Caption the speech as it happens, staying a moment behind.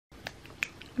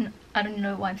I don't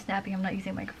know why I'm snapping. I'm not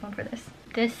using a microphone for this.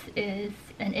 This is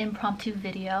an impromptu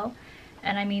video,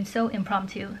 and I mean so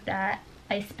impromptu that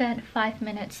I spent 5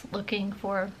 minutes looking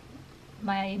for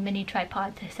my mini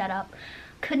tripod to set up,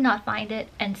 could not find it,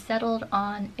 and settled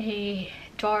on a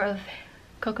jar of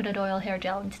coconut oil hair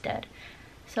gel instead.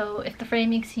 So if the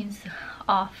framing seems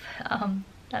off,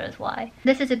 that is why.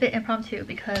 This is a bit impromptu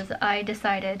because I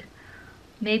decided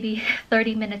maybe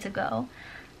 30 minutes ago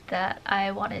that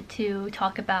I wanted to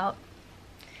talk about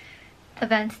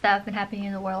events that have been happening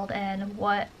in the world and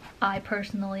what I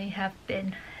personally have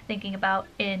been thinking about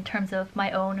in terms of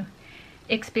my own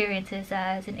experiences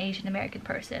as an Asian American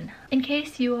person. In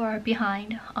case you are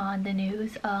behind on the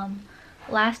news,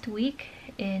 last week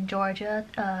in Georgia,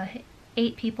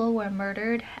 8 people were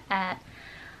murdered at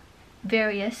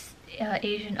various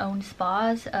Asian-owned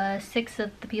spas. 6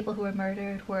 of the people who were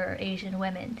murdered were Asian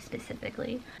women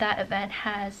specifically. That event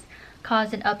has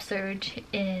caused an upsurge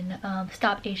in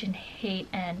Stop Asian Hate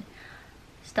and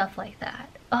stuff like that.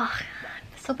 Ugh,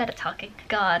 I'm so bad at talking.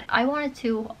 God. I wanted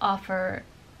to offer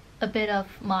a bit of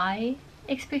my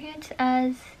experience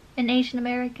as an Asian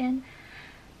American.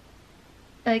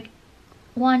 Like,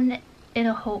 one, in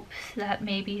a hopes that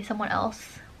maybe someone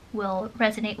else will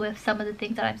resonate with some of the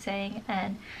things that I'm saying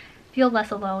and feel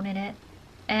less alone in it,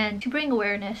 and to bring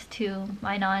awareness to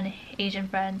my non-Asian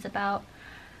friends about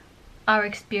our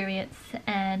experience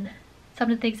and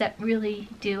some of the things that really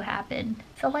do happen.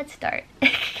 So let's start.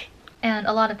 And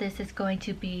a lot of this is going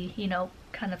to be, you know,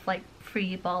 kind of like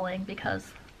free balling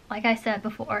because, like I said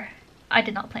before, I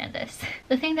did not plan this.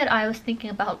 The thing that I was thinking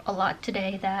about a lot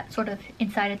today that sort of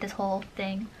incited this whole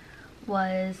thing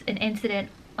was an incident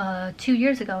 2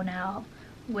 years ago now,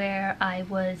 where I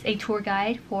was a tour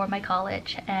guide for my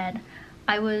college, and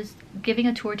I was giving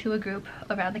a tour to a group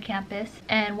around the campus,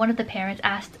 and one of the parents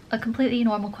asked a completely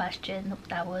normal question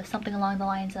that was something along the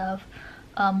lines of,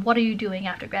 what are you doing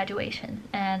after graduation?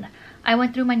 And I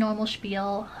went through my normal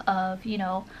spiel of, you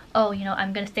know, oh, you know,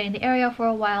 I'm gonna stay in the area for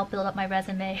a while, build up my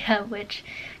resume, which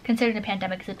considering the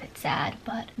pandemic is a bit sad.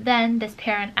 But then this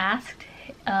parent asked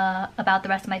about the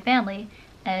rest of my family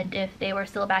and if they were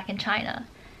still back in China,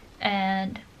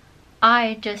 and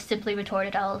I just simply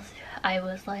retorted. I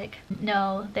was like,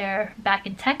 no, they're back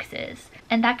in Texas.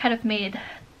 And that kind of made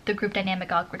the group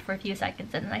dynamic awkward for a few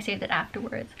seconds, and then I saved it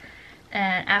afterwards.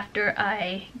 And after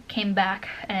I came back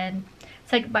and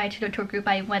said goodbye to the tour group,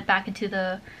 I went back into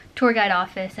the tour guide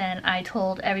office and I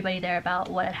told everybody there about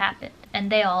what had happened.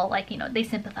 And they all, like, you know, they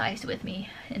sympathized with me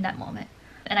in that moment.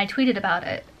 And I tweeted about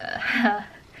it.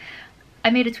 I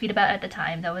made a tweet about it at the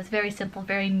time that was very simple,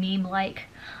 very meme-like.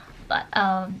 But,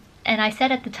 and I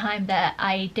said at the time that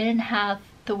I didn't have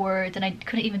the words and I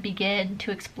couldn't even begin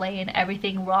to explain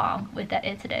everything wrong with that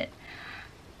incident.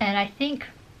 And I think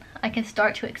I can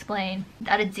start to explain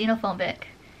that it's xenophobic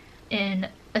in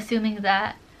assuming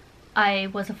that I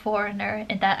was a foreigner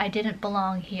and that I didn't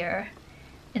belong here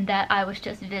and that I was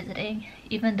just visiting,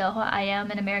 even though I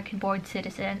am an American-born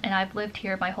citizen and I've lived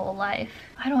here my whole life.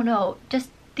 I don't know,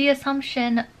 just the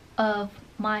assumption of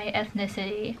my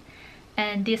ethnicity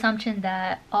and the assumption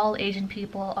that all Asian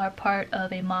people are part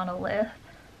of a monolith.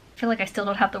 I feel like I still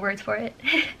don't have the words for it.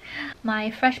 My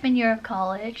freshman year of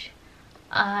college,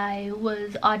 I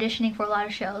was auditioning for a lot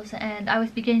of shows and I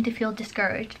was beginning to feel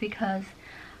discouraged because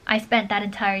I spent that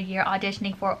entire year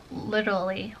auditioning for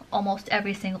literally almost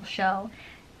every single show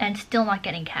and still not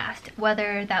getting cast,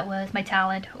 whether that was my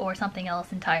talent or something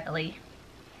else entirely.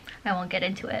 I won't get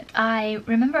into it. I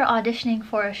remember auditioning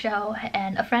for a show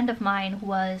and a friend of mine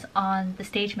was on the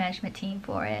stage management team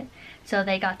for it, so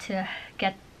they got to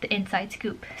get the inside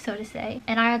scoop, so to say.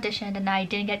 And I auditioned and I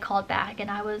didn't get called back, and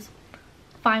I was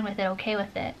fine with it, okay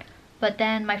with it. But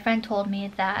then my friend told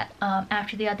me that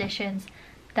after the auditions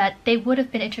that they would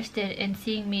have been interested in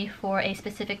seeing me for a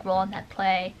specific role in that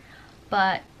play,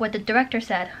 but what the director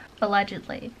said,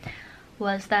 allegedly,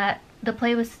 was that the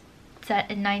play was set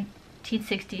in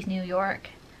 1960s New York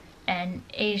and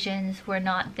Asians were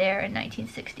not there in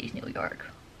 1960s New York,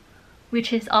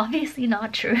 which is obviously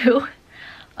not true.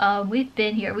 We've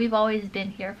been here, we've always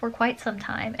been here for quite some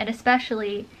time, and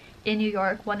especially in New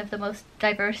York, one of the most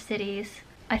diverse cities.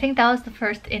 I think that was the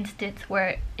first instance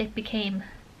where it became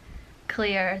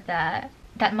clear that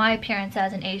my appearance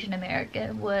as an Asian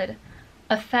American would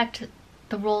affect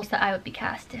the roles that I would be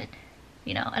cast in,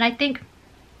 you know. And I think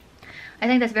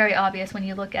that's very obvious when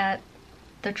you look at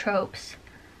the tropes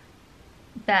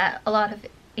that a lot of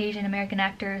Asian American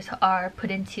actors are put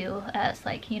into as,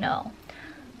 like, you know,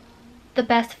 the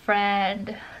best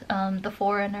friend, the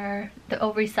foreigner, the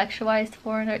overly sexualized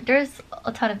foreigner. There's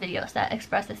a ton of videos that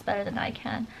express this better than I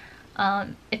can.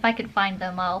 If I can find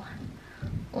them, I'll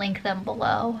link them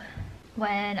below.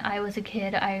 When I was a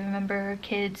kid, I remember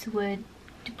kids would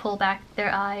pull back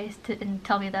their eyes and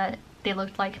tell me that they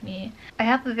looked like me. I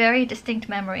have a very distinct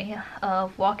memory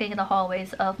of walking in the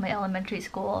hallways of my elementary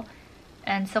school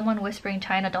and someone whispering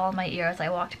China doll in my ear as I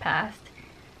walked past.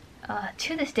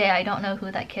 To this day, I don't know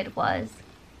who that kid was,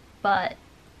 but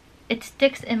it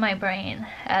sticks in my brain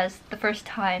as the first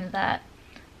time that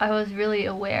I was really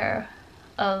aware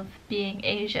of being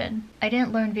Asian. I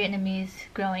didn't learn Vietnamese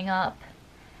growing up,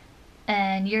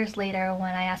 and years later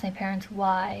when I asked my parents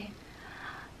why,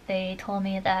 they told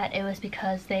me that it was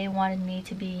because they wanted me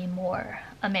to be more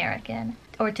American,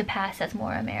 or to pass as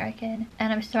more American.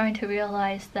 And I'm starting to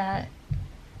realize that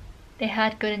they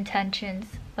had good intentions,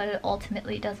 but it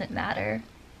ultimately doesn't matter,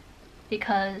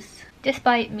 because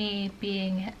despite me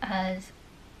being as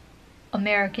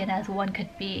American as one could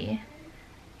be,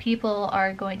 people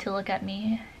are going to look at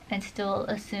me and still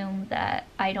assume that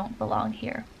I don't belong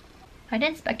here. I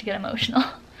didn't expect to get emotional.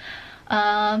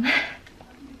 I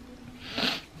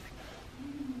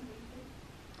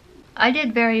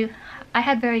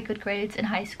had very good grades in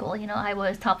high school. You know, I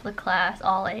was top of the class,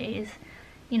 all A's,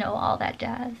 you know, all that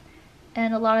jazz.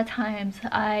 And a lot of times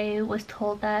I was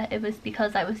told that it was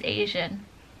because I was Asian.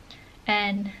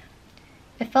 And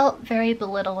it felt very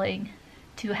belittling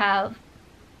to have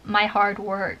my hard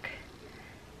work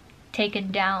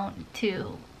taken down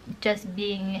to just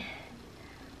being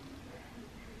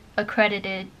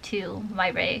accredited to my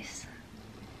race.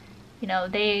 You know,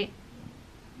 they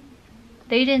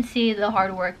didn't see the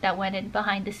hard work that went in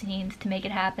behind the scenes to make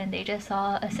it happen. They just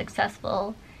saw a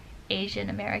successful Asian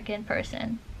American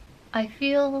person. I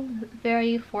feel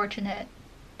very fortunate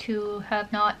to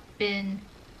have not been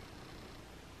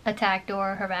attacked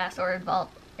or harassed or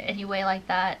involved in any way like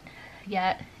that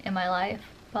yet in my life,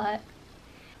 but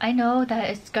I know that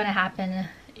it's gonna happen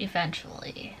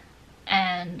eventually,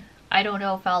 and I don't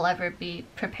know if I'll ever be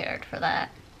prepared for that.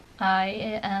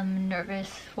 I am nervous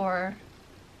for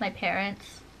my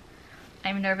parents.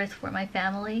 I'm nervous for my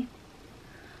family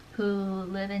who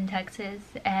live in Texas,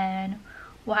 and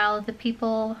while the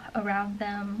people around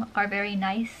them are very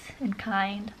nice and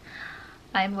kind,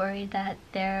 I'm worried that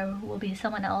there will be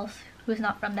someone else who's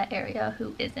not from that area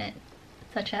who isn't,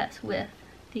 such as with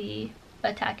the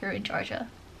attacker in Georgia.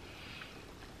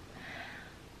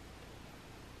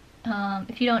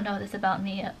 If you don't know this about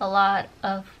me, a lot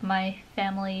of my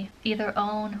family either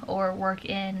own or work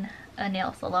in a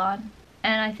nail salon,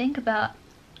 and I think about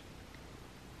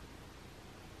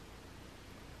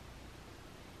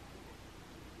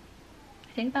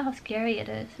how scary it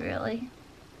is, really.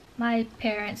 My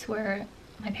parents were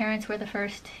the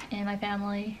first in my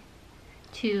family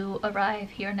to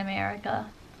arrive here in America,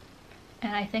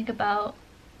 and I think about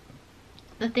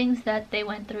the things that they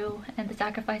went through and the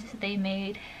sacrifices that they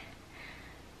made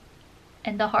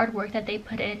and the hard work that they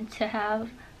put in to have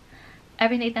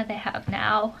everything that they have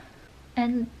now.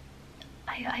 And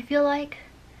I feel like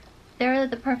they're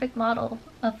the perfect model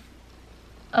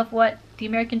of what the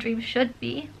American dream should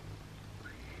be.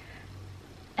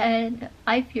 And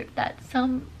I fear that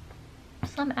some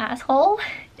asshole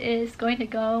is going to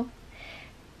go,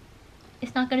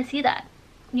 it's not going to see that.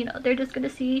 You know, they're just going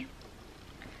to see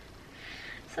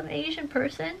some Asian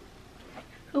person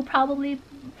who probably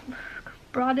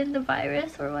brought in the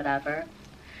virus or whatever.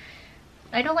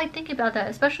 I don't like thinking about that,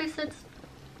 especially since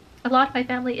a lot of my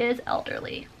family is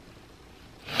elderly.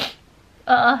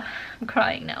 I'm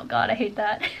crying now. God, I hate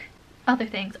that. Other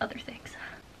things.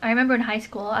 I remember in high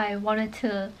school I wanted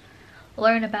to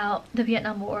learn about the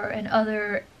Vietnam War and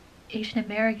other Asian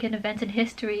American events in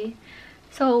history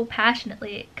so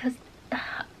passionately, because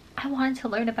I wanted to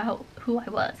learn about who I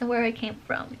was and where I came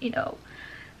from, you know,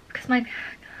 because my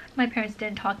parents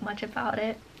didn't talk much about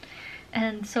it,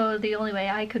 and so the only way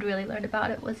I could really learn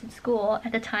about it was in school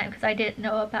at the time, because I didn't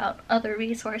know about other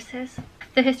resources.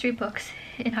 The history books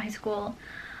in high school,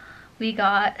 we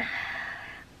got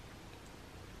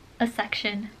a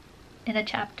section in a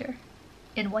chapter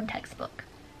in one textbook.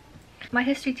 My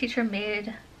history teacher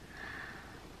made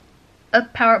a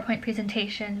PowerPoint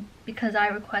presentation because I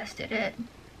requested it,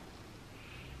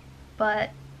 but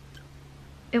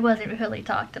it wasn't really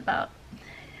talked about.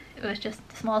 It was just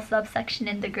a small subsection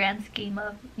in the grand scheme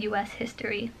of US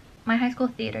history. My high school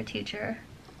theater teacher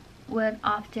would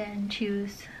often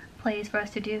choose plays for us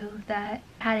to do that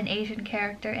had an Asian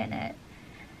character in it,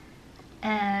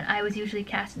 and I was usually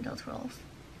cast in those roles.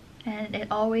 And it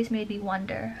always made me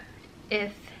wonder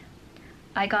if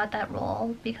I got that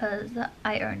role because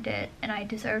I earned it and I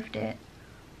deserved it,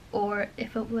 or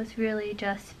if it was really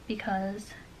just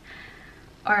because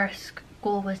our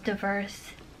school was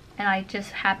diverse and I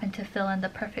just happened to fill in the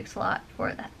perfect slot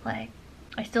for that play.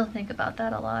 I still think about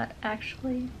that a lot,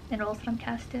 actually, in roles that I'm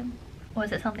cast in.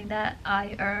 Was it something that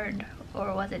I earned,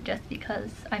 or was it just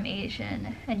because I'm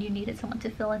Asian and you needed someone to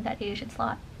fill in that Asian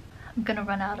slot? I'm gonna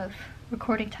run out of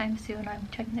recording time soon. I'm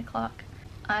checking the clock.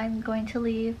 I'm going to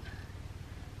leave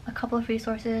a couple of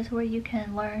resources where you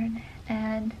can learn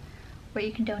and where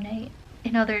you can donate.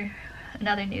 In other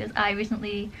news, I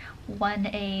recently won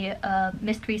a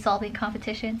mystery solving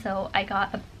competition, so I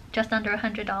got just under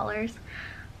 $100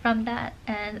 from that,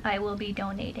 and I will be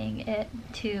donating it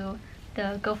to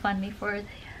the GoFundMe for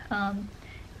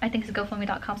I think it's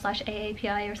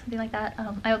gofundme.com/AAPI or something like that.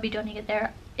 I will be donating it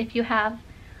there. If you have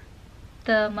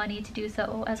the money to do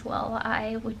so as well,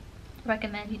 I would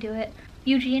recommend you do it.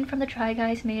 Eugene from the Try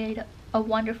Guys made a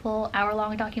wonderful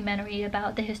hour-long documentary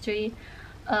about the history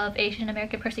of Asian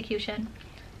American persecution.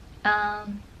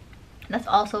 That's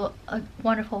also a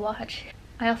wonderful watch.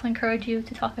 I also encourage you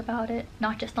to talk about it,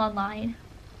 not just online,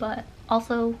 but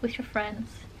also with your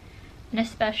friends, and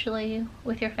especially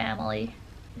with your family.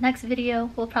 Next video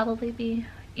will probably be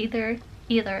either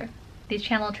the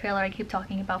channel trailer I keep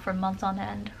talking about for months on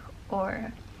end,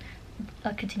 or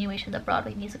a continuation of the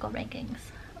Broadway musical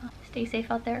rankings. Stay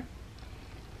safe out there,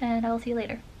 and I will see you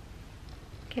later.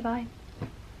 Okay, bye.